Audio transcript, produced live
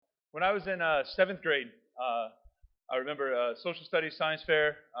When I was in seventh grade, I remember social studies, science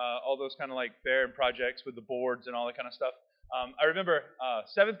fair, all those kind of like fair and projects with the boards and all that kind of stuff. I remember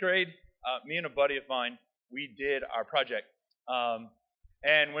seventh grade, me and a buddy of mine, we did our project. Um,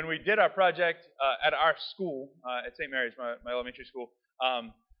 and when we did our project at our school, at St. Mary's, my elementary school,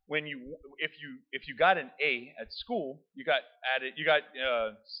 when you if you got an A at school, you got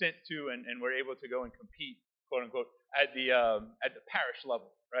sent to and were able to go and compete, quote unquote, at the parish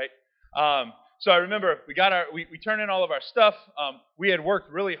level, right? So I remember we turned in all of our stuff. We had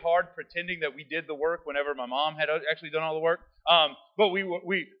worked really hard pretending that we did the work whenever my mom had actually done all the work. But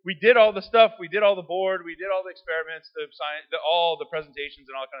we did all the stuff. We did all the board. We did all the experiments, the science, all the presentations,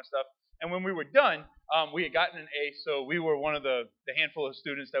 and all that kind of stuff. And when we were done, we had gotten an A, so we were one of the handful of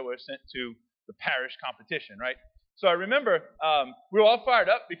students that were sent to the parish competition, right? So I remember we were all fired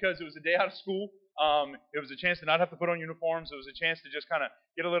up because it was a day out of school. It was a chance to not have to put on uniforms. It was a chance to just kind of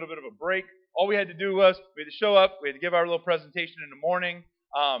get a little bit of a break. All we had to do was we had to show up. We had to give our little presentation in the morning.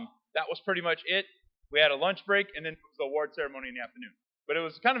 That was pretty much it. We had a lunch break, and then it was the award ceremony in the afternoon. But it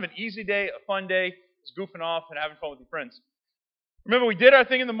was kind of an easy day, a fun day, just goofing off and having fun with your friends. Remember, we did our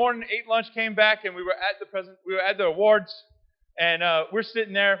thing in the morning, ate lunch, came back, and we were at the awards, and we're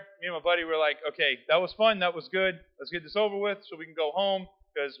sitting there. Me and my buddy were like, "Okay, that was fun. That was good. Let's get this over with, so we can go home."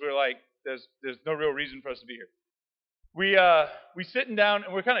 Because we're like, there's no real reason for us to be here. We sitting down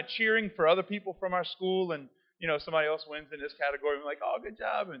and we're kind of cheering for other people from our school, and somebody else wins in this category. We're like, "Oh, good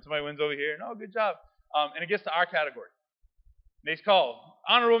job!" And somebody wins over here, and "Oh, good job." And it gets to our category. And they call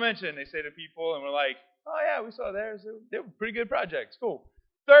honorable mention. They say to people, and we're like, "Oh yeah, we saw theirs. They were pretty good projects. Cool."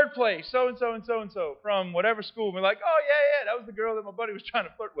 Third place, so and so and so and so from whatever school. And we're like, "Oh yeah, that was the girl that my buddy was trying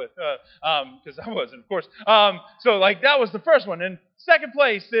to flirt with," because I wasn't, of course. So like that was the first one. And second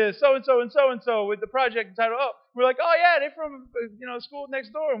place is so and so and so and so with the project entitled. Oh, we're like, "Oh yeah, they're from school next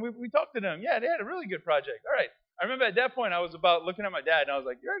door," and we talked to them. Yeah, they had a really good project. All right. I remember at that point I was about looking at my dad and I was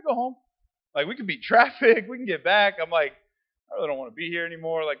like, "You ready to go home? Like we can beat traffic, we can get back." I'm like, "I really don't want to be here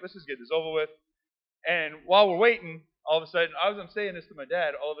anymore. Like let's just get this over with." And while we're waiting, all of a sudden, I'm saying this to my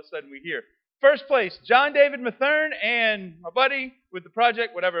dad, all of a sudden we hear, first place, John David Mathern and my buddy with the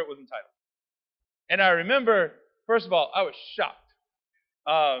project, whatever it was entitled. And I remember, first of all, I was shocked.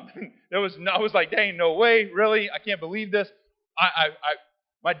 I was like, dang, no way, really? I can't believe this.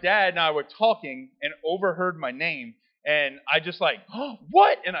 My dad and I were talking and overheard my name, and I just like, oh,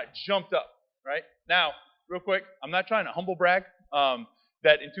 what? And I jumped up, right? Now, real quick, I'm not trying to humble brag.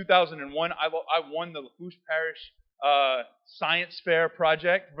 That in 2001, I won the Lafourche Parish Science Fair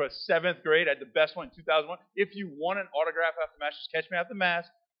project for 7th grade. I had the best one in 2001. If you want an autograph after Mass, just catch me after Mass.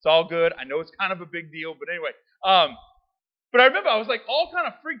 It's all good. I know it's kind of a big deal, but anyway. But I remember I was like all kind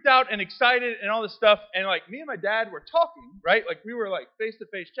of freaked out and excited and all this stuff. And like me and my dad were talking, right? Like we were like face to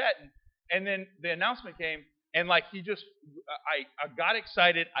face chatting. And then the announcement came, and like I got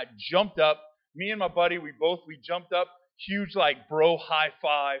excited. I jumped up. Me and my buddy, we jumped up. Huge like bro high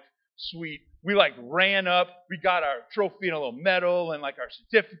five, sweet. We like ran up. We got our trophy and a little medal and like our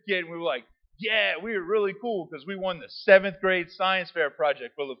certificate. And we were like, yeah, we were really cool because we won the 7th grade science fair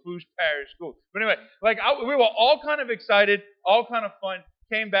project for Lafourche Parish School. But anyway, we were all kind of excited, all kind of fun.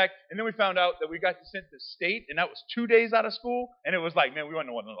 Came back, and then we found out that we got sent to state, and that was 2 days out of school. And it was like, man, we won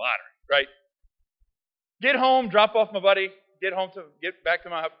the lottery, right? Get home, drop off my buddy, get back to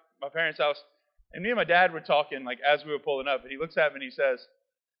my parents' house. And me and my dad were talking, like, as we were pulling up, and he looks at me and he says,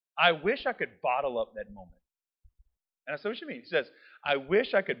 I wish I could bottle up that moment. And I said, what you mean? He says, I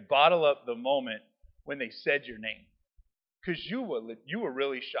wish I could bottle up the moment when they said your name. Because you were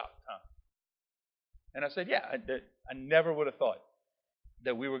really shocked, huh? And I said, yeah, I never would have thought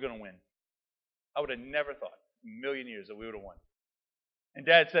that we were going to win. I would have never thought in a million years that we would have won. And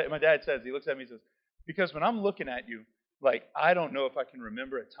my dad says, he looks at me and says, because when I'm looking at you, like, I don't know if I can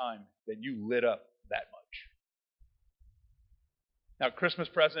remember a time that you lit up that much. Now, Christmas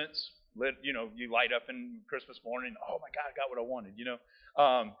presents, you light up in Christmas morning. Oh my God, I got what I wanted.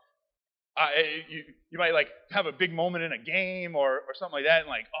 You might like have a big moment in a game or something like that, and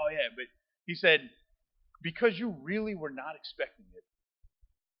like, oh yeah. But he said, because you really were not expecting it,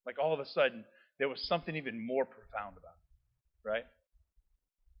 like all of a sudden there was something even more profound about it, right?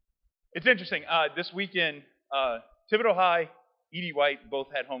 It's interesting. This weekend, Thibodeau High, Edie White both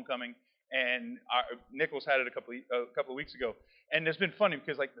had homecoming, and Nichols had it a couple of weeks ago. And it's been funny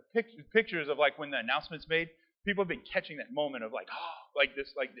because like the pictures of like when the announcement's made, people have been catching that moment of like, oh, like the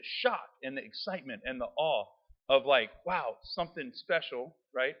shock and the excitement and the awe of like, wow, something special,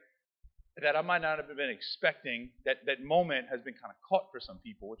 right? That I might not have been expecting. That moment has been kind of caught for some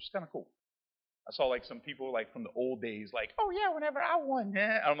people, which is kind of cool. I saw like some people like from the old days, like, oh yeah, whenever I won,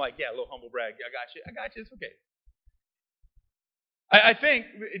 I'm like, yeah, a little humble brag. I got you. It's okay. I think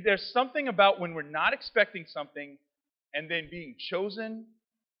there's something about when we're not expecting something and then being chosen,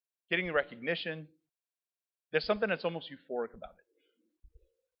 getting the recognition. There's something that's almost euphoric about it.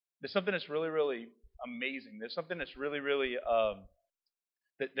 There's something that's really, really amazing. There's something that's really, really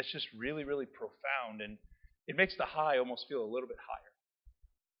that's just really, really profound, and it makes the high almost feel a little bit higher.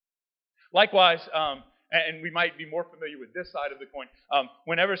 Likewise, and we might be more familiar with this side of the coin.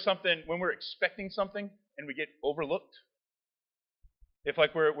 When we're expecting something and we get overlooked, if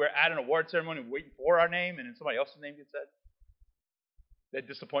like we're at an award ceremony waiting for our name and then somebody else's name gets said, that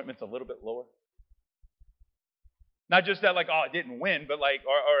disappointment's a little bit lower. Not just that like, oh, I didn't win, but like,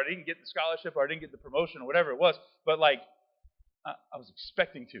 or I didn't get the scholarship, or I didn't get the promotion, or whatever it was, but like, I was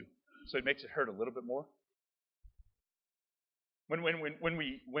expecting to, so it makes it hurt a little bit more. When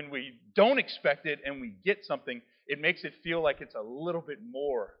we don't expect it and we get something, it makes it feel like it's a little bit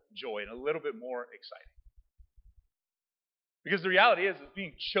more joy and a little bit more exciting. Because the reality is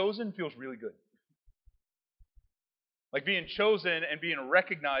being chosen feels really good. Like being chosen and being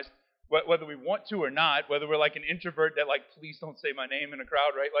recognized, whether we want to or not, whether we're like an introvert that like, please don't say my name in a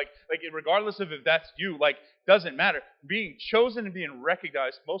crowd, right? Like regardless of if that's you, like doesn't matter. Being chosen and being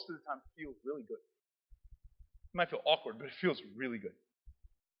recognized most of the time feels really good. It might feel awkward, but it feels really good.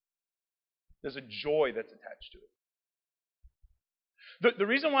 There's a joy that's attached to it. The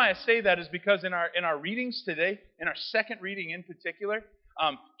reason why I say that is because in our readings today, in our second reading in particular,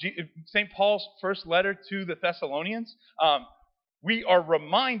 St. Paul's first letter to the Thessalonians, we are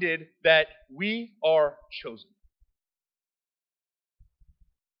reminded that we are chosen.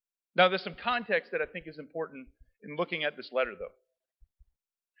 Now, there's some context that I think is important in looking at this letter, though.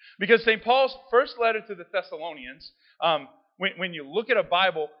 Because St. Paul's first letter to the Thessalonians, when you look at a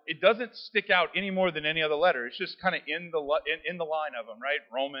Bible, it doesn't stick out any more than any other letter. It's just kind of in the line of them, right?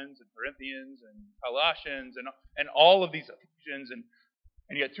 Romans and Corinthians and Colossians and all of these Ephesians, and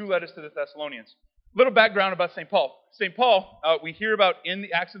you got two letters to the Thessalonians. Little background about St. Paul. St. Paul, we hear about in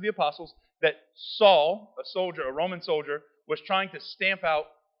the Acts of the Apostles that Saul, a Roman soldier, was trying to stamp out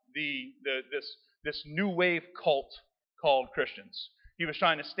this new wave cult called Christians. He was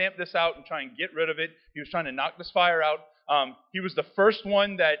trying to stamp this out and try and get rid of it. He was trying to knock this fire out. He was the first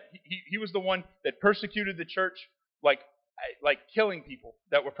one that he was the one that persecuted the church, like killing people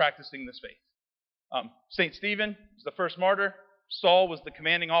that were practicing this faith. Saint Stephen was the first martyr. Saul was the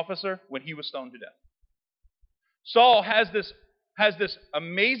commanding officer when he was stoned to death. Saul has this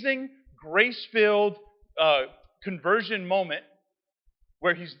amazing, grace-filled conversion moment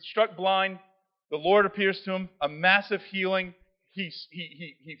where he's struck blind. The Lord appears to him, a massive healing.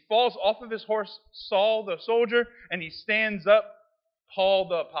 He falls off of his horse, Saul the soldier, and he stands up, Paul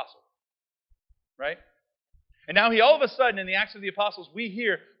the apostle. Right? And now all of a sudden in the Acts of the Apostles, we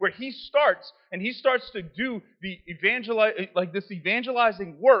hear where he starts to do the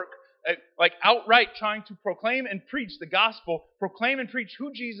evangelizing work, like outright trying to proclaim and preach the gospel, proclaim and preach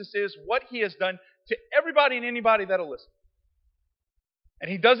who Jesus is, what he has done to everybody and anybody that'll listen. And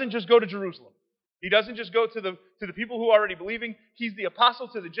he doesn't just go to Jerusalem. He doesn't just go to the people who are already believing. He's the apostle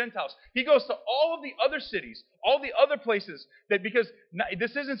to the Gentiles. He goes to all of the other cities, all the other places, because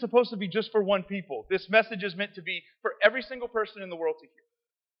this isn't supposed to be just for one people. This message is meant to be for every single person in the world to hear.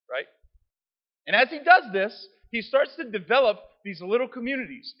 Right? And as he does this, he starts to develop these little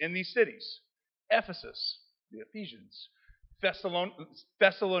communities in these cities. Ephesus, the Ephesians. Thessalonica,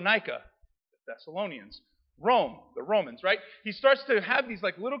 the Thessalonians. Rome, the Romans, right? He starts to have these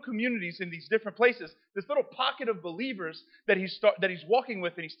like little communities in these different places, this little pocket of believers that he's walking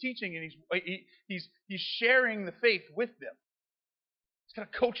with and he's teaching and he's sharing the faith with them. He's kind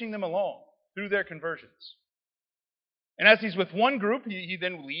of coaching them along through their conversions. And as he's with one group, he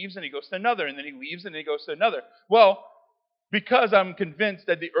then leaves and he goes to another, and then he leaves and he goes to another. Well, because I'm convinced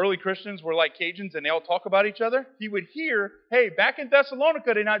that the early Christians were like Cajuns and they all talk about each other, he would hear, hey, back in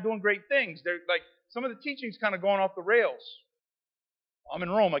Thessalonica, they're not doing great things. They're like, some of the teaching's kind of going off the rails. I'm in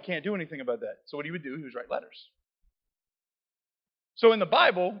Rome. I can't do anything about that. So what he would do, he would write letters. So in the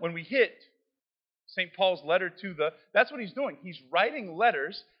Bible, when we hit St. Paul's letter that's what he's doing. He's writing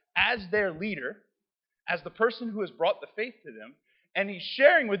letters as their leader, as the person who has brought the faith to them, and he's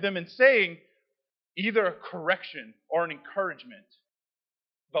sharing with them and saying either a correction or an encouragement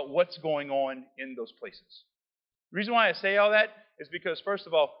about what's going on in those places. The reason why I say all that is because, first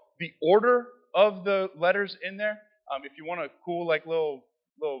of all, the order of the letters in there, if you want a cool like little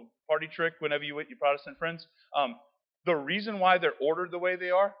party trick whenever you with your Protestant friends, the reason why they're ordered the way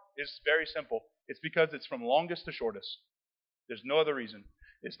they are is very simple. It's because it's from longest to shortest. There's no other reason.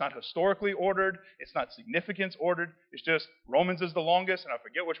 It's not historically ordered. It's not significance ordered. It's just Romans is the longest, and I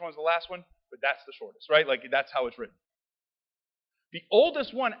forget which one's the last one, but that's the shortest, right? Like that's how it's written. The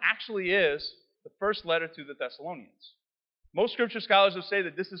oldest one actually is the first letter to the Thessalonians. Most scripture scholars will say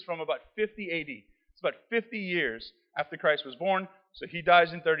that this is from about 50 AD. It's about 50 years after Christ was born. So he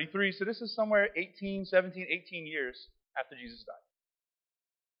dies in 33. So this is somewhere 18 years after Jesus died.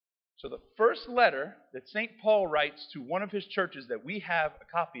 So the first letter that St. Paul writes to one of his churches that we have a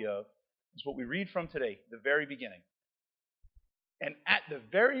copy of is what we read from today, the very beginning. And at the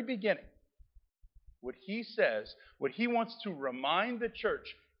very beginning, what he says, what he wants to remind the church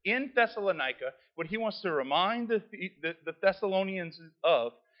in Thessalonica, what he wants to remind the Thessalonians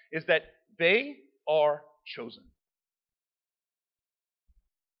of, is that they are chosen.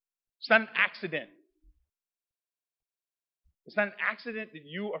 It's not an accident. It's not an accident that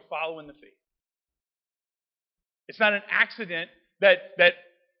you are following the faith. It's not an accident that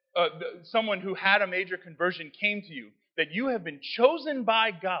someone who had a major conversion came to you. That you have been chosen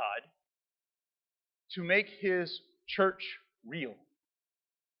by God to make his church real.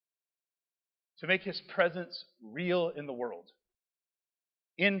 To make his presence real in the world.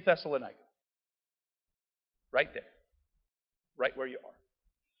 In Thessalonica. Right there. Right where you are.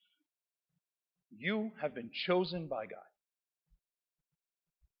 You have been chosen by God.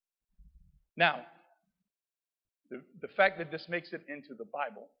 Now, the fact that this makes it into the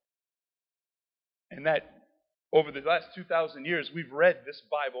Bible, and that over the last 2,000 years we've read this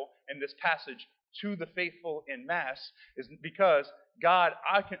Bible and this passage to the faithful in Mass, is because God,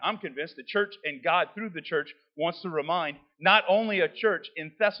 I'm convinced, the church and God through the church wants to remind not only a church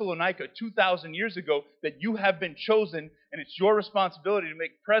in Thessalonica 2,000 years ago that you have been chosen and it's your responsibility to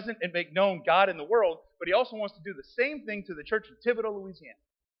make present and make known God in the world, but he also wants to do the same thing to the church in Thibodaux, Louisiana,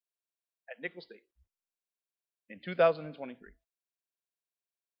 at Nickel State in 2023.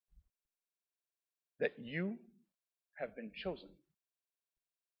 That you have been chosen.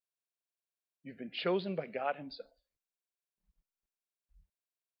 You've been chosen by God himself.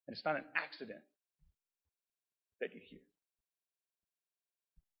 And it's not an accident that you're here.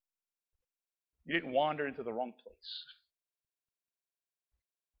 You didn't wander into the wrong place.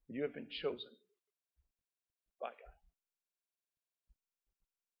 You have been chosen by God.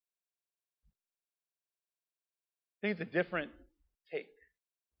 I think it's a different take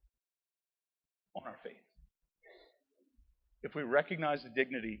on our faith. If we recognize the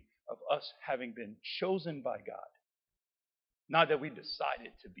dignity of us having been chosen by God, not that we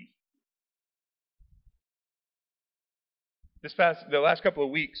decided to be. The last couple of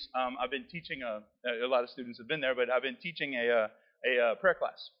weeks, I've been teaching a lot of students have been there, but I've been teaching a prayer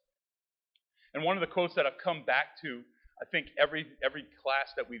class. And one of the quotes that I've come back to, I think every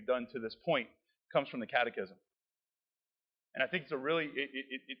class that we've done to this point, comes from the Catechism. And I think it's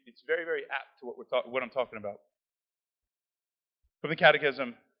it's very, very apt to what I'm talking about. From the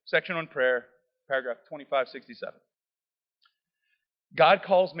Catechism, section on prayer, paragraph 2567. God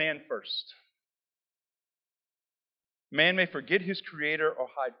calls man first. Man may forget his Creator or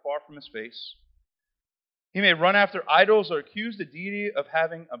hide far from his face. He may run after idols or accuse the deity of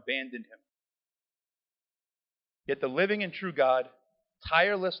having abandoned him. Yet the living and true God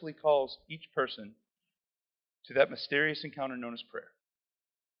tirelessly calls each person to that mysterious encounter known as prayer.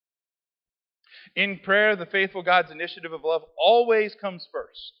 In prayer, the faithful God's initiative of love always comes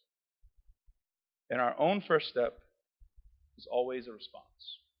first. And our own first step is always a response.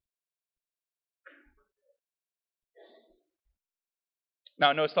 Now,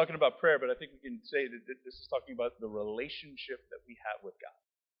 I know it's talking about prayer, but I think we can say that this is talking about the relationship that we have with God.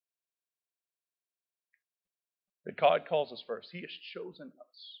 That God calls us first. He has chosen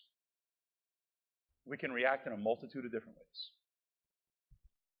us. We can react in a multitude of different ways.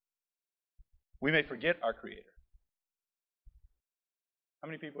 We may forget our Creator. How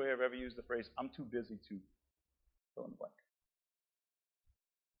many people here have ever used the phrase, I'm too busy to fill in the blank?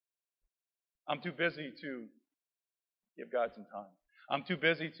 I'm too busy to give God some time. I'm too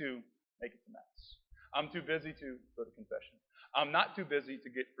busy to make it to Mass. I'm too busy to go to confession. I'm not too busy to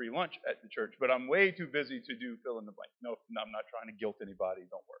get free lunch at the church, but I'm way too busy to do fill in the blank. No, I'm not trying to guilt anybody.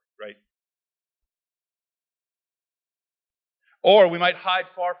 Don't worry, right? Or we might hide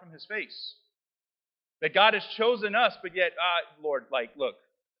far from his face. That God has chosen us, but yet, Lord, look,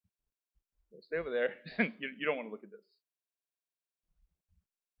 stay over there. you don't want to look at this.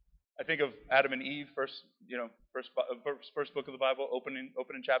 I think of Adam and Eve, first book of the Bible,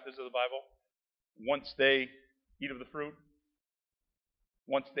 opening chapters of the Bible. Once they eat of the fruit,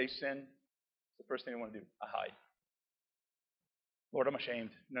 once they sin, the first thing they want to do, I hide. Lord, I'm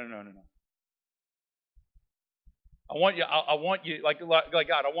ashamed. No. I want you. I want you like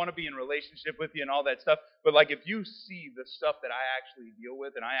God. I want to be in relationship with you and all that stuff. But like, if you see the stuff that I actually deal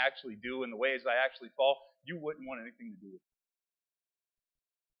with and I actually do and the ways I actually fall, you wouldn't want anything to do with it.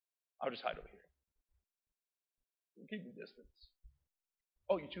 I'll just hide over here. Keep your distance.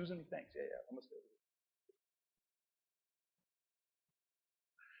 Oh, you choosing me? Thanks. Yeah. I'm gonna stay over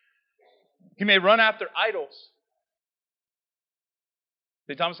here. He may run after idols.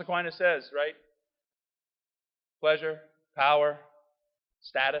 St. Thomas Aquinas says, right? Pleasure, power,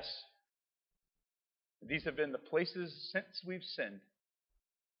 status. These have been the places since we've sinned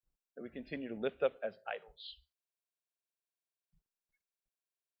that we continue to lift up as idols.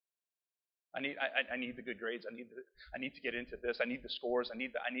 I need the good grades. I need to get into this. I need the scores. I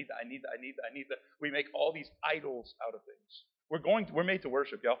need the. We make all these idols out of things. We're made to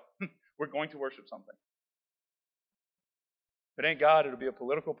worship, y'all. We're going to worship something. If it ain't God, it'll be a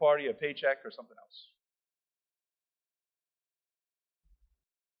political party, a paycheck, or something else.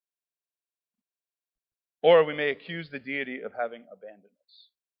 Or we may accuse the deity of having abandoned us.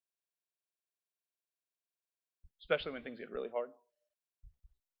 Especially when things get really hard.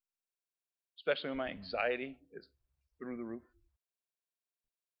 Especially when my anxiety is through the roof.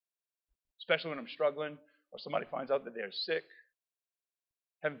 Especially when I'm struggling or somebody finds out that they're sick.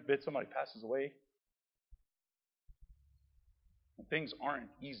 Heaven forbid somebody passes away. When things aren't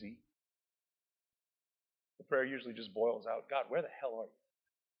easy, the prayer usually just boils out, God, where the hell are you?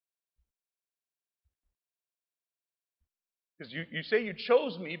 Because you say you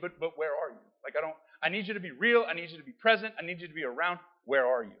chose me, but where are you? Like, I need you to be real. I need you to be present. I need you to be around. Where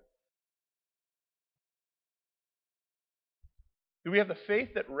are you? Do we have the faith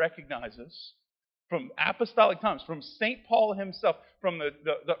that recognizes from apostolic times, from St. Paul himself, from the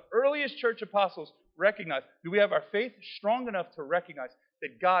earliest church apostles, recognize, do we have our faith strong enough to recognize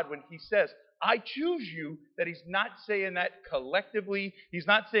that God, when he says, I choose you, that he's not saying that collectively. He's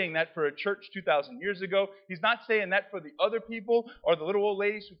not saying that for a church 2,000 years ago. He's not saying that for the other people or the little old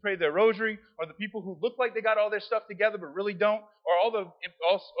ladies who pray their rosary or the people who look like they got all their stuff together but really don't, or all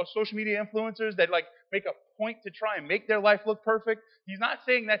social media influencers that like make a point to try and make their life look perfect. He's not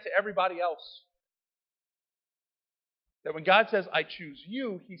saying that to everybody else. That when God says, I choose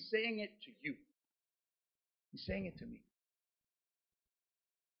you, he's saying it to you. He's saying it to me.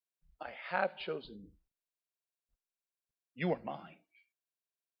 I have chosen you. You are mine.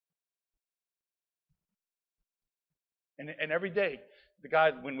 And every day,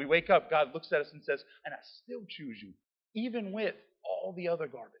 when we wake up, God looks at us and says, and I still choose you, even with all the other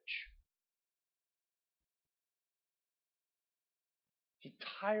garbage. He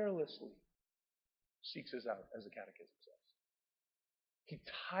tirelessly seeks us out, as the Catechism says. He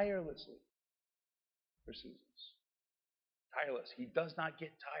tirelessly pursues us. Tireless. He does not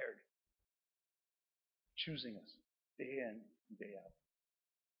get tired choosing us day in and day out.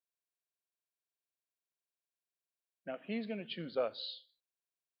 Now, if he's going to choose us,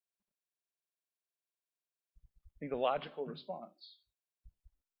 I think the logical response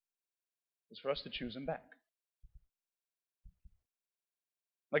is for us to choose him back.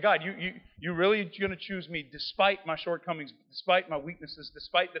 Like, God, you really going to choose me despite my shortcomings, despite my weaknesses,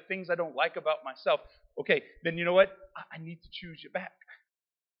 despite the things I don't like about myself. Okay, then you know what? I need to choose you back.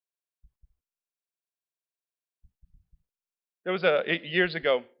 There was years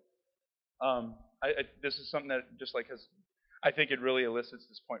ago, this is something that just like I think it really elicits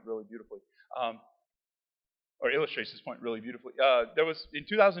this point really beautifully, or illustrates this point really beautifully. There was, in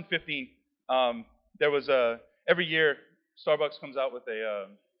 2015, there was every year Starbucks comes out with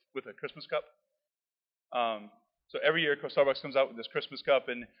a Christmas cup. So every year Starbucks comes out with this Christmas cup,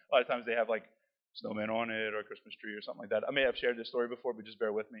 and a lot of times they have like snowman on it or a Christmas tree or something like that. I may have shared this story before, but just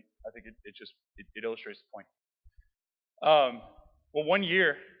bear with me. I think it illustrates the point. Well, one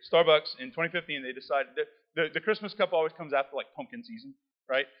year, Starbucks in 2015, they decided that the Christmas cup always comes after like pumpkin season,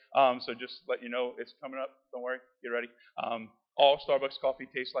 right? So just let you know it's coming up. Don't worry, get ready. All Starbucks coffee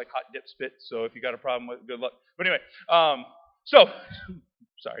tastes like hot dip spit, so if you got a problem with it, good luck. But anyway, so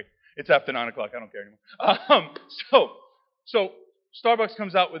sorry, it's after 9 o'clock. I don't care anymore. So Starbucks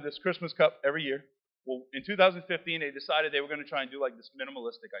comes out with this Christmas cup every year. Well, in 2015, they decided they were going to try and do like this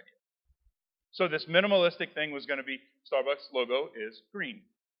minimalistic idea. So this minimalistic thing was going to be, Starbucks logo is green.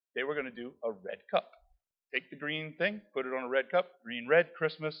 They were going to do a red cup. Take the green thing, put it on a red cup, green, red,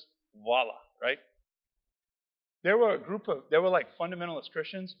 Christmas, voila, right? There were like fundamentalist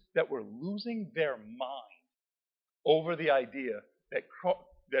Christians that were losing their mind over the idea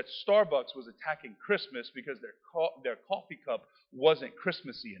that Starbucks was attacking Christmas because their coffee cup wasn't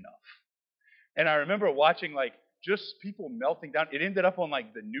Christmassy enough. And I remember watching like just people melting down. It ended up on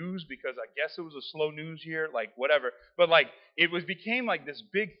like the news because I guess it was a slow news year, like whatever. But like became like this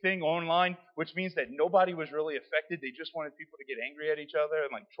big thing online, which means that nobody was really affected. They just wanted people to get angry at each other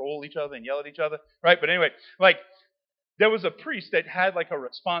and like troll each other and yell at each other, right? But anyway, like there was a priest that had like a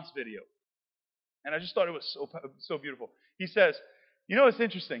response video, and I just thought it was so beautiful. He says, "You know, it's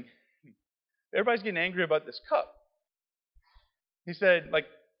interesting. Everybody's getting angry about this cup." He said, like,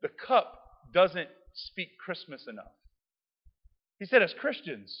 the cup doesn't speak Christmas enough. He said, as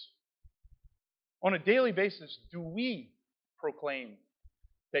Christians, on a daily basis, do we proclaim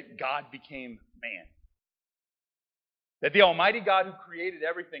that God became man? That the Almighty God who created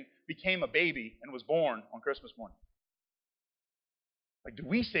everything became a baby and was born on Christmas morning? Like, do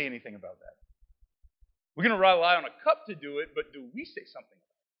we say anything about that? We're going to rely on a cup to do it, but do we say something?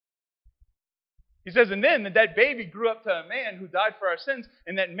 He says, and then that baby grew up to a man who died for our sins,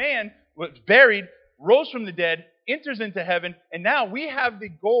 and that man was buried, rose from the dead, enters into heaven, and now we have the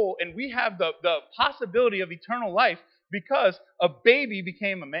goal and we have the possibility of eternal life because a baby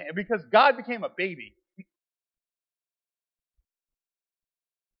became a man, because God became a baby.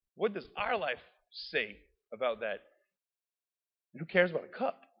 What does our life say about that? Who cares about a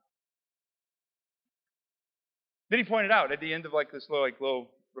cup? Then he pointed out at the end of like this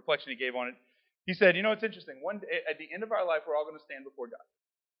little reflection he gave on it, he said, you know, it's interesting. One day, at the end of our life, we're all going to stand before God.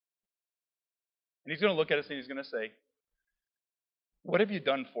 And he's going to look at us and he's going to say, what have you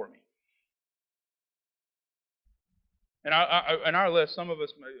done for me? And in our list, some of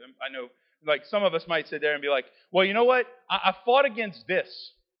us, I know, like some of us might sit there and be like, well, you know what? I fought against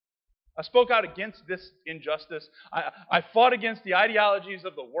this. I spoke out against this injustice. I fought against the ideologies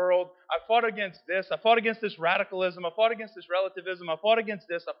of the world. I fought against this. I fought against this radicalism. I fought against this relativism. I fought against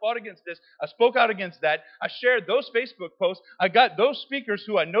this. I fought against this. I spoke out against that. I shared those Facebook posts. I got those speakers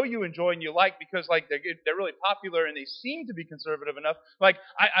who I know you enjoy and you like because like they're really popular and they seem to be conservative enough. Like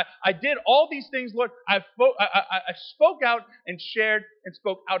I did all these things, Lord. I spoke out and shared and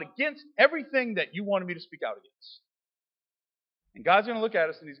spoke out against everything that you wanted me to speak out against. And God's going to look at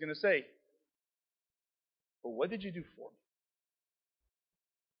us and he's going to say, well, what did you do for me?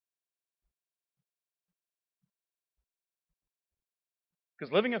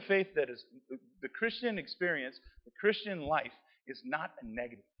 Because living a faith that is the Christian experience, the Christian life, is not a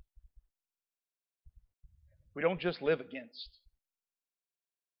negative. We don't just live against.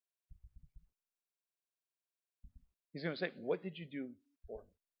 He's going to say, what did you do for me?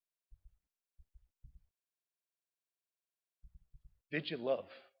 Did you love?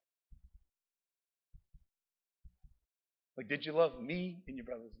 Like, did you love me and your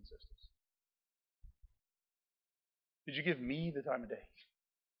brothers and sisters? Did you give me the time of day?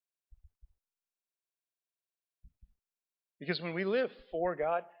 Because when we live for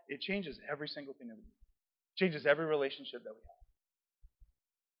God, it changes every single thing that we do. It changes every relationship that we have.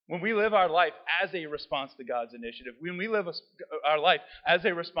 When we live our life as a response to God's initiative, when we live our life as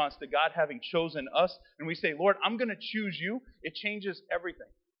a response to God having chosen us, and we say, Lord, I'm going to choose you, it changes everything.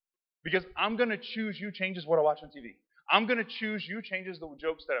 Because I'm going to choose you changes what I watch on TV. I'm going to choose you changes the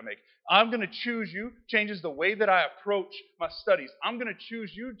jokes that I make. I'm going to choose you changes the way that I approach my studies. I'm going to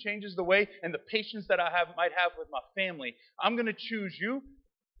choose you changes the way and the patience that I might have with my family. I'm going to choose you.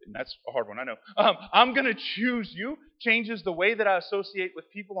 And that's a hard one, I know. I'm going to choose you changes the way that I associate with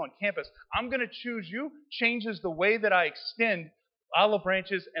people on campus. I'm going to choose you changes the way that I extend olive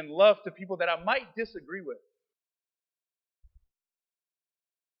branches and love to people that I might disagree with.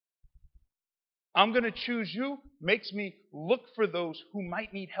 I'm going to choose you makes me look for those who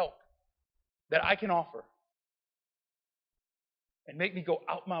might need help that I can offer. And make me go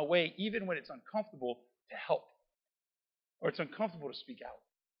out my way even when it's uncomfortable to help. Or it's uncomfortable to speak out.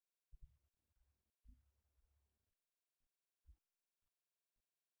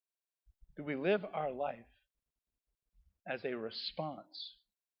 Do we live our life as a response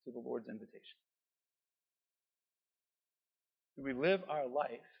to the Lord's invitation? Do we live our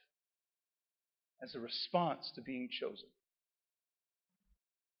life as a response to being chosen?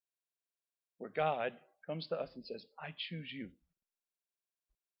 Where God comes to us and says, I choose you.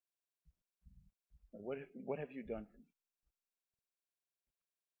 What have you done for me?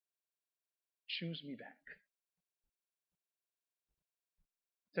 Choose me back.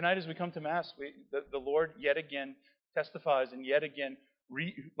 Tonight as we come to Mass, the Lord yet again testifies and yet again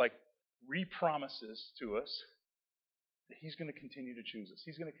re-promises to us that He's going to continue to choose us.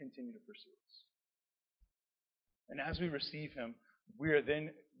 He's going to continue to pursue us. And as we receive Him, we are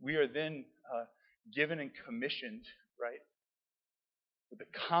then given and commissioned, right, with the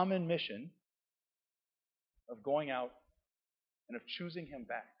common mission of going out and of choosing Him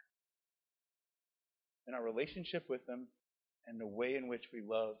back. in our relationship with them, and the way in which we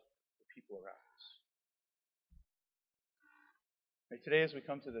love the people around us. Right, today, as we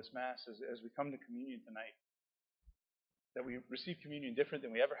come to this Mass, as we come to communion tonight, that we receive communion different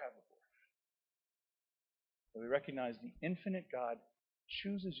than we ever have before. That we recognize the infinite God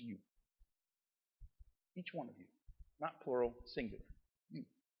chooses you. Each one of you. Not plural, singular. You.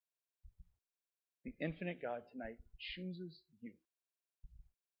 The infinite God tonight chooses you.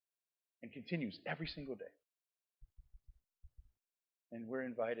 And continues every single day. And we're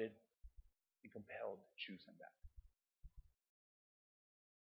invited and compelled to choose him back.